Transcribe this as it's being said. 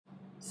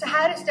So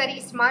how to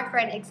study smart for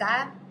an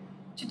exam?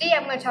 Today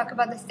I'm going to talk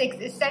about the 6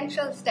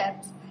 essential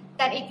steps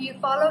that if you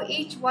follow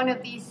each one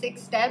of these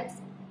 6 steps,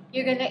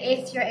 you're going to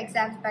ace your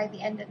exams by the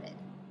end of it.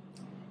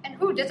 And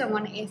who doesn't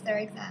want to ace their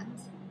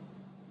exams?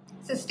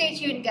 So stay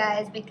tuned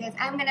guys, because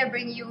I'm going to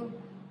bring you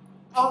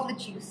all the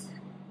juice.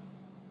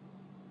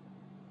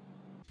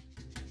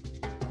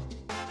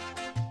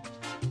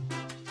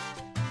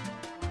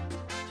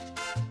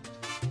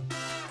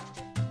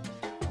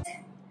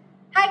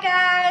 Hi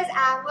guys,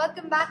 and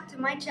welcome back to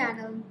my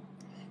channel.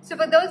 So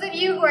for those of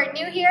you who are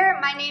new here,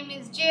 my name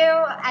is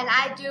Jill and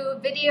I do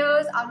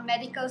videos on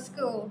medical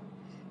school.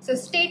 So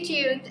stay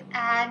tuned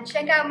and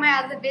check out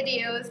my other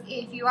videos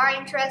if you are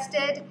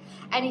interested,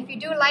 and if you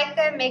do like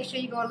them, make sure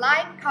you go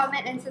like,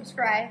 comment and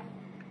subscribe.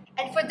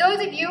 And for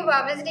those of you who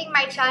are visiting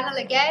my channel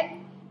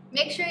again,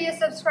 make sure you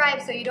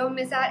subscribe so you don't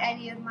miss out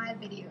any of my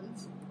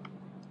videos.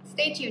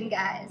 Stay tuned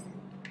guys.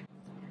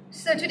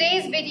 So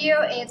today's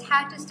video is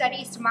how to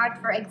study smart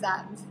for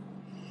exams.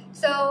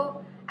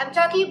 So I'm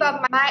talking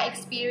about my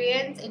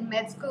experience in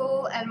med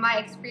school and my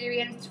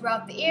experience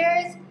throughout the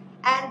years,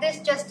 and this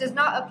just does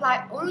not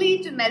apply only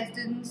to med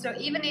students. So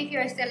even if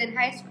you're still in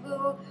high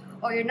school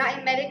or you're not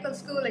in medical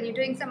school and you're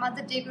doing some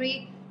other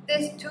degree,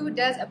 this too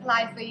does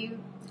apply for you.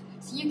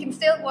 So you can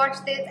still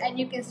watch this and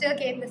you can still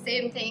gain the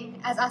same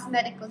thing as us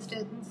medical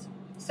students.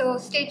 So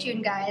stay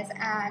tuned guys,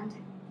 and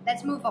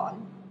let's move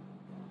on.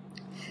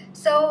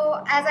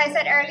 So as I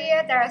said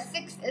earlier, there are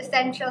 6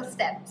 essential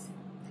steps.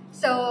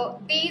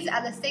 So these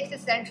are the 6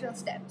 essential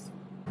steps.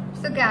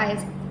 So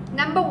guys,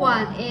 number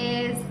 1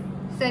 is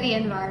study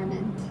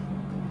environment.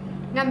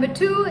 Number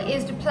 2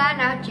 is to plan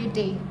out your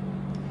day.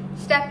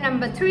 Step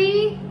number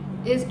 3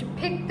 is to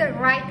pick the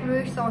right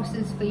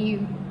resources for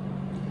you.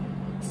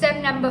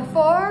 Step number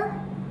 4,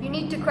 you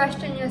need to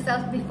question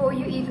yourself before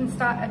you even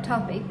start a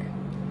topic.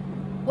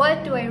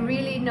 What do I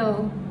really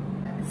know?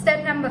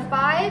 Step number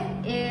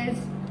 5 is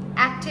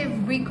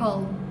active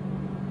recall.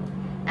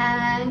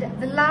 And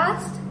the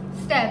last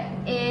step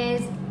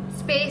is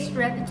spaced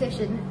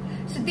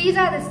repetition. So these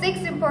are the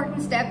 6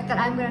 important steps that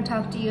I'm going to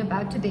talk to you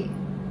about today.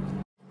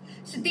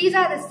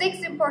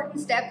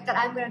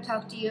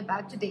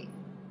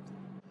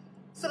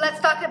 So let's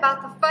talk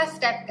about the first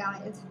step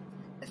guys.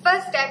 The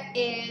first step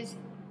is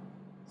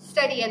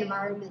study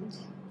environment.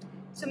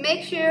 So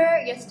make sure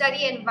your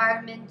study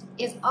environment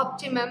is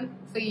optimum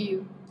for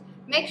you.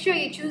 Make sure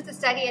you choose the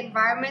study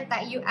environment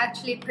that you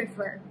actually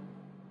prefer.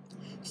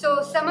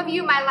 So some of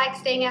you might like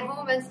staying at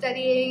home and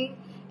studying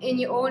in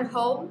your own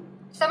home.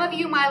 Some of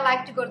you might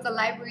like to go to the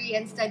library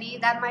and study.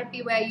 That might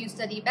be where you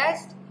study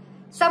best.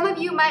 Some of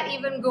you might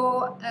even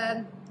go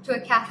to a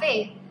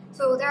cafe.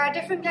 So there are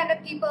different kind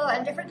of people,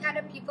 and different kind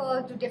of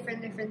people do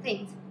different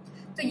things.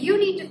 So you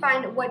need to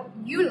find what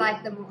you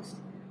like the most,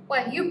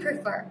 what you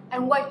prefer,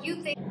 and what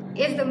you think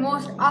is the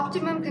most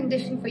optimum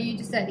condition for you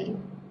to study.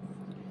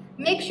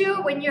 Make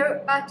sure when you're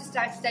about to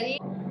start studying,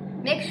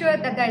 make sure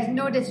that there is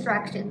no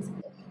distractions.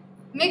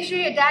 Make sure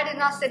your dad is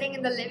not sitting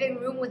in the living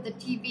room with the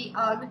TV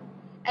on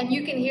and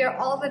you can hear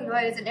all the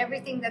noise and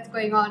everything that's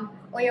going on,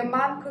 or your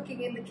mom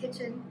cooking in the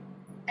kitchen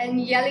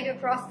and yelling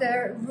across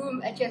the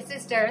room at your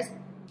sisters.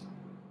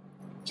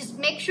 Just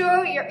make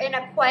sure you're in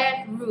a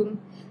quiet room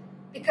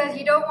because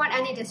you don't want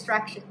any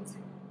distractions.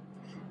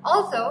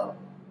 Also,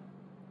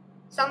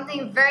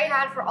 something very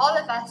hard for all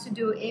of us to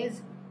do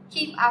is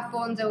keep our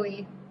phones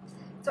away.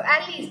 So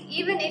at least,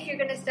 even if you're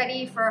going to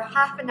study for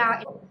half an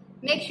hour,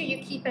 make sure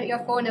you keep your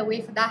phone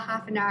away for that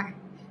half an hour,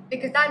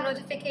 because that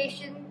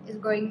notification is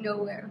going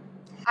nowhere.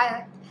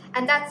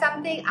 And that's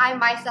something I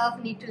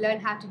myself need to learn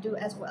how to do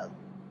as well.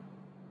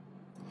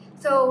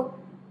 So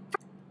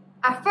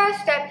our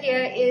first step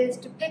here is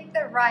to pick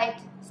the right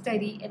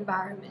study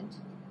environment.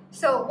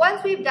 So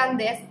once we've done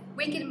this,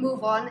 we can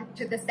move on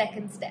to the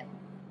second step.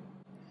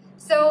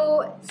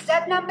 So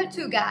step number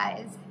 2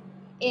 guys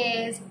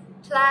is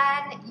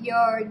plan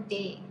your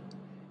day.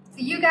 So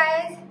you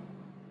guys,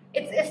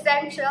 it's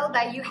essential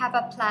that you have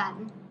a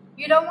plan.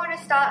 You don't want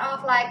to start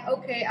off like,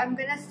 okay, I'm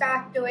gonna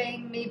start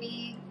doing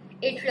maybe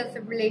atrial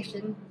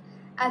fibrillation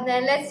and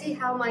then let's see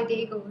how my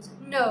day goes.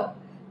 No,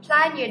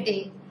 plan your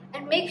day,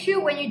 and make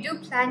sure when you do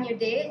plan your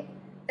day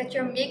that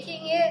you're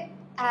making it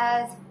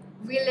as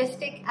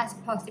realistic as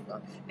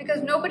possible,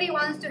 because nobody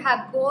wants to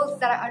have goals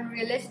that are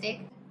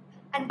unrealistic,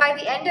 and by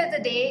the end of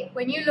the day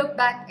when you look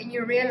back and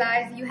you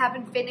realize you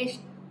haven't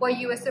finished what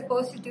you were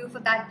supposed to do for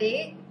that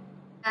day,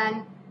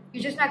 and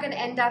you're just not going to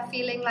end up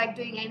feeling like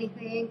doing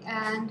anything,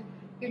 and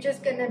you're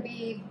just going to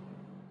be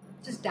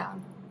just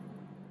down,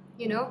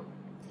 you know.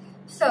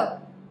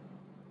 So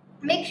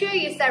make sure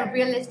you set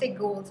realistic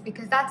goals,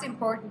 because that's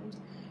important.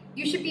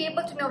 You should be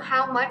able to know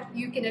how much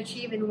you can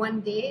achieve in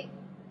one day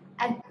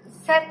and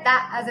set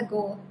that as a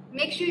goal.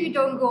 Make sure you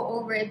don't go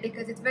over it,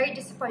 because it's very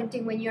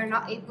disappointing when you're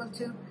not able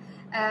to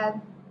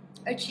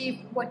achieve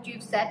what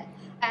you've set,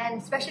 and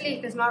especially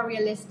if it's not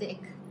realistic,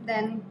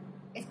 then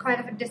it's kind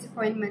of a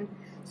disappointment.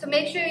 So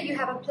make sure you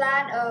have a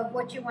plan of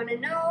what you want to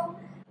know,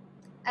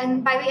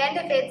 and by the end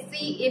of it,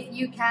 see if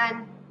you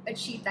can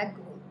achieve that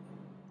goal.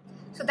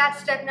 So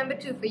that's step number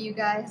 2 for you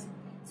guys.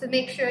 So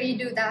make sure you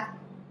do that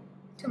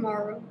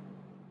tomorrow.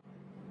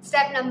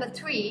 Step number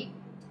 3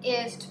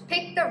 is to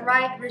pick the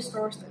right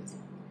resources.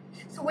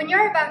 So when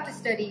you're about to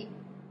study,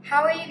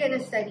 how are you going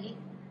to study?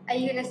 Are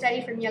you going to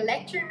study from your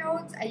lecture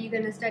notes? Are you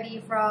going to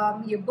study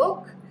from your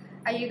book?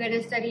 Are you going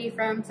to study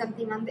from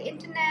something on the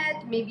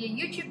internet, maybe a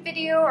YouTube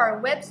video or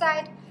a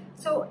website?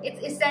 So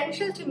it's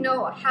essential to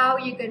know how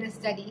you're going to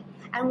study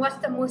and what's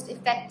the most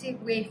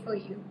effective way for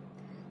you.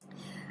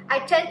 I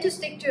tend to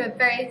stick to a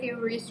very few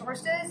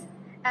resources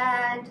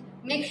and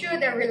make sure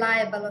they're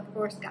reliable, of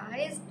course,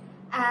 guys.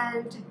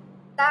 And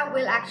that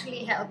will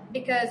actually help,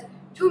 because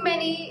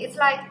it's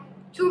like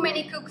too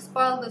many cooks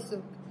spoil the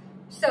soup.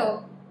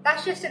 So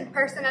that's just a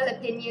personal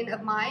opinion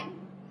of mine.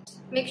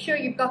 Make sure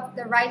you've got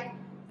the right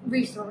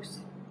resource.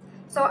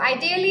 So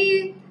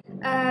ideally,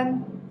 I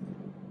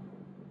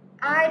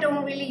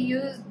don't really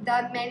use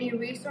that many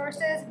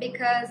resources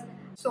because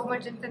so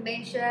much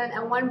information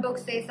and one book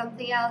says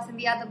something else and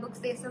the other book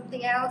says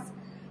something else,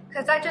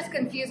 because that just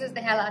confuses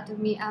the hell out of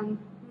me.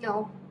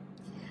 No,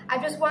 I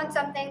just want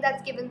something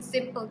that's given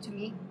simple to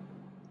me.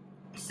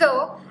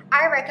 So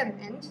I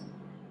recommend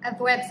a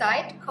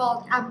website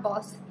called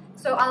Amboss.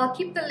 So I'll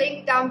keep the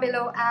link down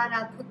below and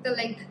I'll put the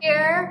link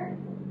here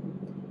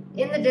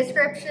in the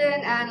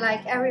description and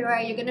like everywhere.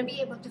 You're going to be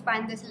able to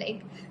find this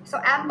link. So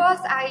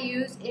Amboss I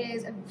use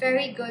is a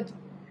very good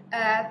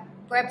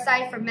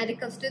website for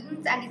medical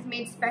students, and it's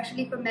made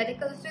specially for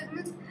medical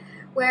students,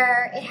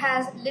 where it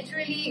has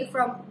literally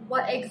from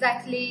what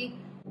exactly,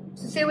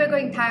 so say we're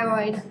going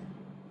thyroid.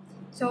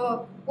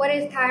 So what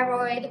is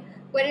thyroid?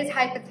 What is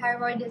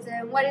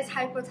hyperthyroidism? What is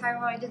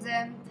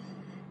hypothyroidism?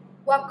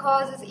 What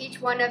causes each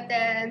one of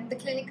them, the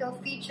clinical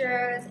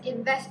features,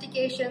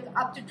 investigations,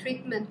 up to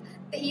treatment.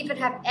 They even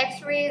have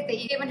x-rays,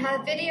 they even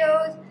have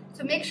videos.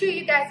 So make sure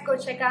you guys go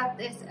check out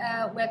this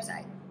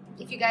website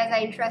if you guys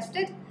are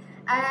interested.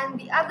 And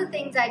the other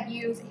things I'd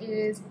use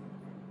is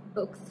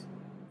books.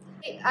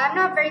 I'm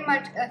not very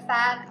much a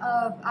fan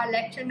of our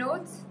lecture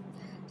notes.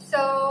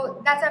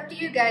 So that's up to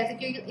you guys.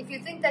 If you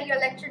think that your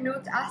lecture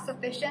notes are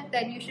sufficient,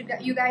 then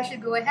you guys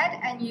should go ahead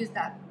and use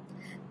that.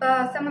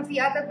 Some of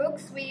the other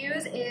books we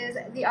use is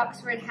the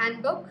Oxford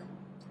Handbook.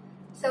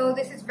 So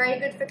this is very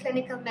good for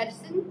clinical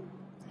medicine.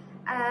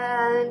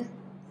 And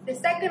the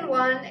second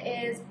one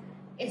is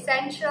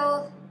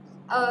Essentials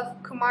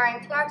of Kumar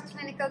and Clark's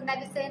Clinical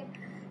Medicine.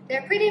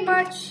 They're pretty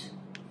much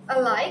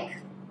alike,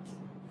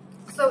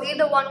 so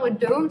either one would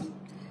do.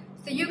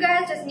 So you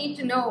guys just need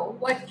to know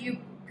what you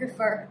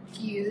prefer to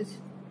use.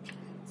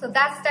 So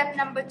that's step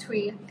number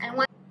 3.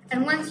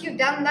 And once you've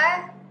done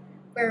that,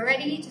 we're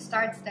ready to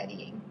start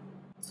studying.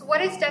 So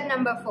what is step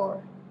number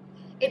 4?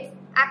 It's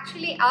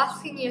actually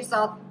asking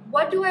yourself,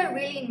 what do I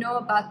really know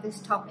about this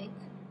topic?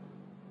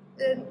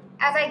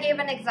 As I gave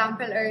an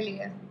example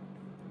earlier,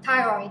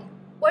 thyroid.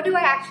 What do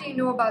I actually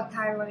know about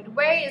thyroid?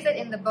 Where is it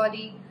in the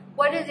body?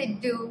 What does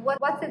it do?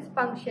 What's its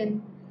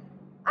function?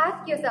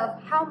 Ask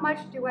yourself, how much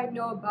do I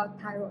know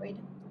about thyroid?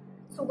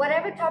 So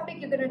whatever topic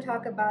you're going to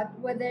talk about,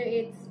 whether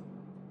it's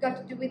got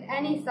to do with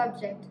any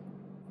subject,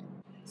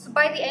 so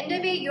by the end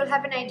of it, you'll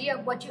have an idea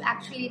of what you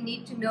actually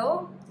need to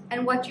know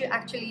and what you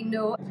actually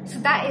know. So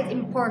that is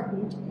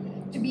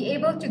important, to be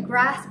able to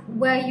grasp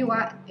where you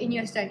are in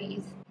your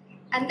studies.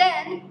 And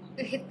then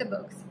you hit the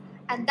books.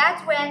 And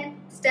that's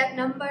when step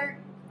number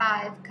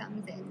 5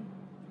 comes in.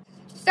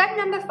 Step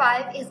number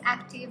 5 is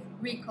active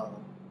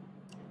recall.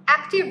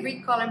 Active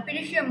recall, I'm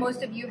pretty sure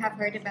most of you have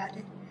heard about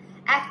it.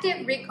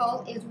 Active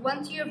recall is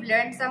once you've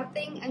learned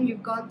something and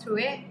you've gone through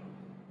it,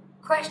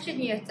 question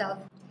yourself.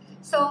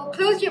 So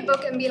close your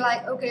book and be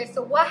like, okay,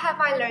 so what have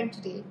I learned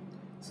today?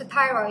 So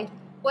thyroid,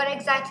 what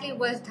exactly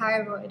was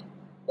thyroid?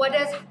 What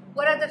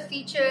are the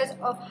features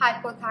of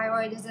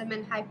hypothyroidism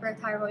and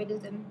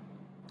hyperthyroidism?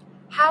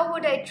 How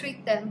would I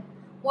treat them?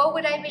 What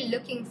would I be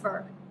looking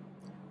for?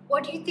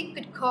 What do you think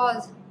could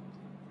cause?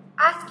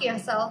 Ask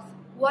yourself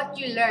what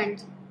you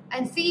learned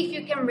and see if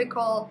you can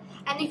recall.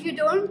 And if you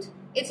don't,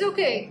 it's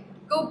okay.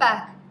 Go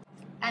back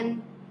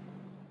and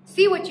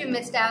see what you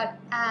missed out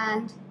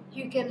and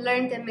you can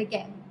learn them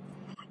again.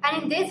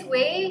 And in this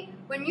way,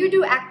 when you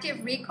do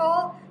active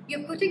recall,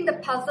 you're putting the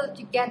puzzle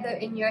together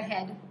in your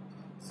head.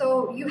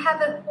 So you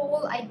have a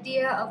whole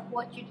idea of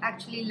what you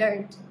actually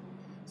learned.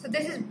 So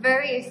this is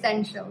very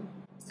essential.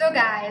 So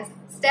guys,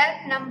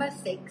 step number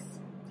 6.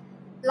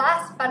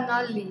 Last but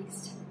not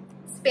least,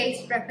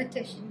 spaced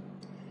repetition.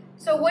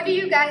 So what do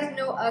you guys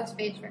know of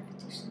spaced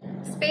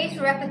repetition? Spaced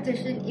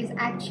repetition is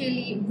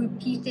actually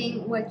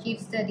repeating what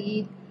you've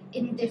studied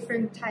in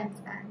different time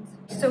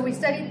spans. So we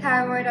studied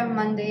thyroid on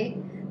Monday,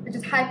 which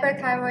is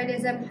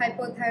hyperthyroidism,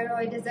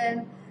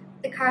 hypothyroidism,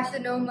 the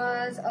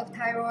carcinomas of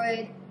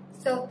thyroid.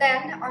 So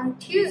then on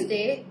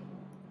Tuesday,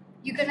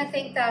 you're gonna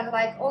think that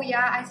like, oh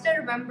yeah, I still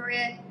remember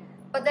it.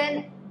 But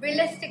then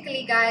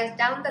realistically, guys,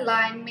 down the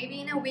line,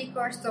 maybe in a week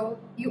or so,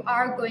 you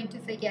are going to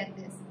forget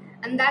this.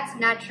 And that's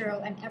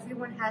natural, and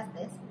everyone has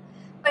this.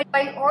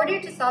 But in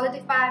order to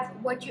solidify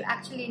what you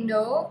actually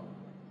know,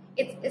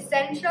 it's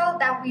essential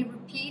that we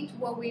repeat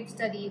what we've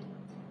studied.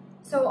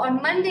 So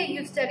on Monday,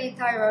 you've studied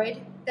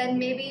thyroid. then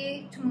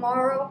maybe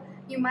tomorrow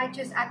you might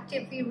just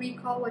actively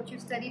recall what you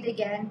studied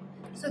again.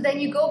 So then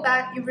you go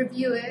back, you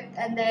review it,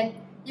 and then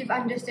you've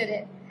understood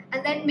it.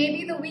 And then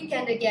maybe the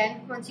weekend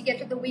again, once you get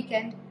to the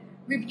weekend,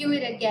 review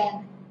it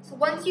again. So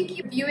once you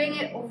keep viewing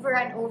it over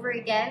and over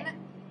again,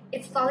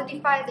 it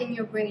solidifies in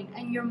your brain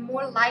and you're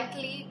more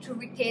likely to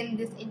retain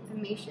this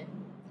information.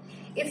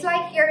 It's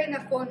like hearing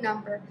a phone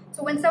number.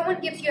 So when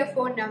someone gives you a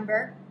phone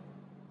number,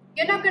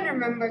 you're not going to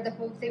remember the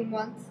whole thing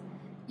once.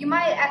 You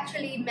might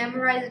actually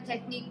memorize a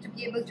technique to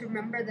be able to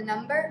remember the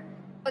number,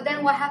 but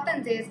then what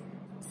happens is,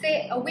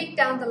 say a week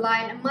down the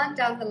line, a month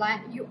down the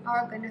line, you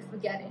are going to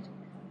forget it.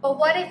 But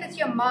what if it's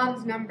your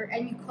mom's number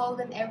and you call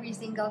them every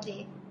single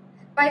day?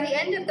 By the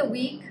end of the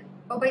week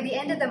or by the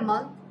end of the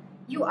month,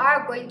 you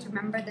are going to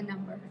remember the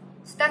number.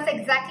 So that's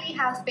exactly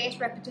how spaced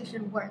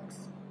repetition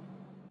works.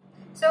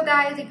 So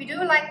guys, if you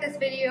do like this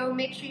video,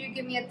 make sure you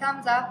give me a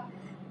thumbs up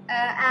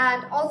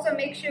and also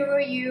make sure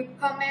you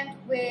comment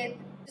with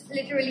just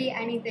literally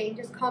anything.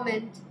 Just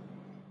comment.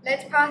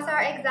 Let's pass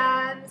our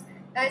exams,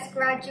 let's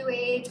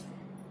graduate,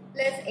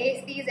 let's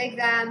ace these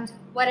exams,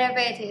 whatever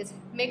it is.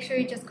 Make sure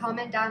you just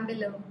comment down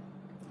below.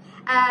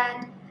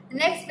 And the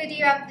next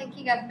video I'm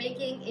thinking of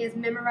making is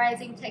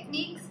memorizing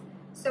techniques.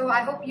 So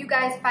I hope you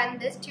guys find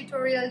this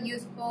tutorial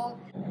useful.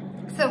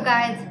 So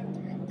guys,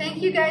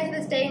 thank you guys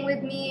for staying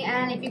with me,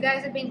 and if you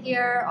guys have been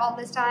here all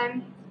this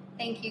time,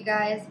 thank you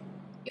guys.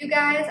 You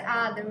guys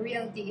are the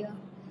real deal.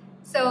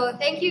 So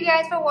thank you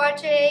guys for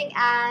watching,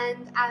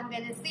 and I'm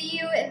gonna see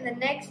you in the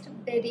next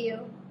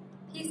video.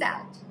 Peace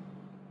out.